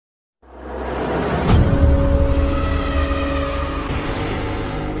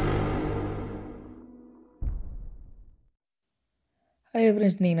Hi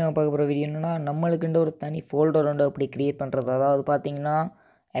friends, நீங்கள் நான் பார்க்க போகிற வீடியோ என்னென்னா, நம்மளுக்குன்ற ஒரு தனி ஃபோல்டர் வந்து அப்படி க்ரியேட் பண்ணுறது. அதாவது பார்த்தீங்கன்னா,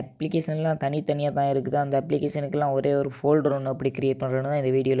 அப்ளிகேஷன்லாம் தனித்தனியாக தான் இருக்குது. அந்த அப்ளிகேஷனுக்கெல்லாம் ஒரே ஒரு ஃபோல்டர் ஒன்று அப்படி க்ரியேட் பண்ணுறதுன்னு தான்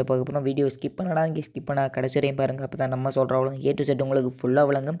இந்த வீடியோவில் பார்க்க போகிறோம். வீடியோ ஸ்கிப் பண்ணடா, இங்கே ஸ்கிப் பண்ண கடைசி வரையும் பாருங்கள். அப்போ தான் நம்ம சொல்கிற அவ்வளோ ஏ டு செட் உங்களுக்கு ஃபுல்லாக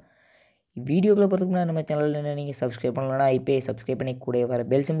விளங்கும். வீடியோக்குள்ளே போகிறதுக்கு முன்னாடி நம்ம சேனலில் நீங்கள் சப்ஸ்கிரைப் பண்ணலன்னா இப்போயே சப்ஸ்கிரைப் பண்ணி கூட வர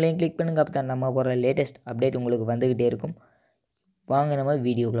பெல் சிம்லையும் கிளிக் பண்ணுங்கள். அப்போ தான் நம்ம போகிற லேட்டஸ்ட் அப்டேட் உங்களுக்கு வந்துக்கிட்டே இருக்கும். வாங்க நம்ம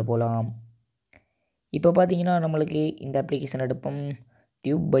வீடியோக்குள்ளே போகலாம். இப்போ பார்த்தீங்கன்னா, நம்மளுக்கு இந்த அப்ளிகேஷன் எடுப்போம்,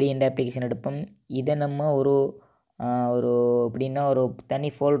 டியூப் படி என்ற அப்ளிகேஷன் எடுப்போம். இதை நம்ம ஒரு எப்படின்னா ஒரு தனி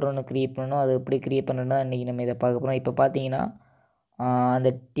ஃபோல்டர் ஒன்று க்ரியேட் பண்ணணும். அது எப்படி க்ரியேட் பண்ணணும்னா இன்றைக்கி நம்ம இதை பார்க்க போகிறோம். இப்போ பார்த்தீங்கன்னா, அந்த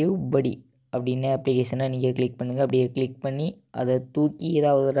டியூப் படி அப்படின்னு அப்ளிகேஷனை நீங்கள் கிளிக் பண்ணுங்கள். அப்படியே கிளிக் பண்ணி அதை தூக்கி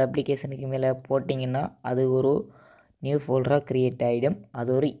ஏதாவது ஒரு அப்ளிகேஷனுக்கு மேலே போட்டிங்கன்னா அது ஒரு நியூ ஃபோல்டராக க்ரியேட் ஆகிடும். அது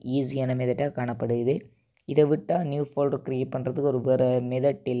ஒரு ஈஸியான மெத்தடாக காணப்படுது. இதை விட்டால் நியூ ஃபோல்டர் க்ரியேட் பண்ணுறதுக்கு ஒரு வேறு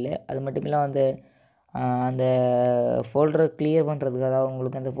மெத்தட் இல்லை. அது மட்டும் இல்லாமல் அந்த ஃபோல்டரை க்ளியர் பண்ணுறதுக்கு, அதாவது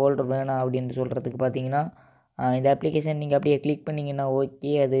உங்களுக்கு அந்த ஃபோல்டர் வேணாம் அப்படின்னு சொல்கிறதுக்கு பார்த்தீங்கன்னா, இந்த அப்ளிகேஷன் நீங்கள் அப்படியே கிளிக் பண்ணிங்கன்னா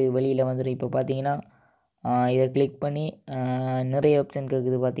ஓகே, அது வெளியில் வந்துடும். இப்போ பார்த்தீங்கன்னா, இதை கிளிக் பண்ணி நிறைய ஆப்ஷன்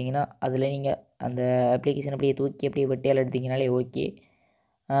இருக்குது பார்த்தீங்கன்னா, அதில் நீங்கள் அந்த அப்ளிகேஷன் அப்படியே தூக்கி அப்படியே வெட்டையால் எடுத்திங்கனாலே ஓகே,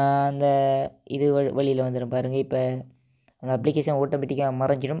 அந்த இது வெளியில் வந்துடும் பாருங்கள். இப்போ அந்த அப்ளிகேஷன் ஆட்டோமேட்டிக்காக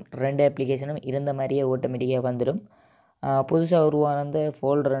மறைஞ்சிடும். 2 அப்ளிகேஷனும் இருந்த மாதிரியே ஆட்டோமேட்டிக்காக வந்துடும். புதுசாக உருவான அந்த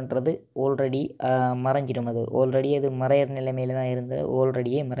ஃபோல்டருன்றது ஆல்ரெடி மறைஞ்சிடும். அது மறையிற நிலைமையில் தான் இருந்தது,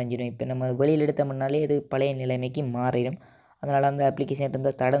 ஆல்ரெடியே மறைஞ்சிடும். இப்போ நம்ம வெளியில் எடுத்தோம்னாலே அது பழைய நிலைமைக்கு மாறிடும். அதனால் அந்த அப்ளிகேஷன்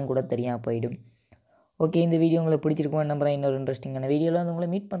இருந்த தடம் கூட தெரியாமல் போயிடும். ஓகே, இந்த வீடியோ உங்களுக்கு பிடிச்சிருக்கும்னு நம்புகிறேன். இன்னொரு இன்ட்ரெஸ்டிங்கான வீடியோவில் வந்து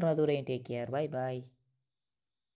உங்களை மீட் பண்ணுறேன். அது ஒரு டேக் கேர், பாய் பாய்.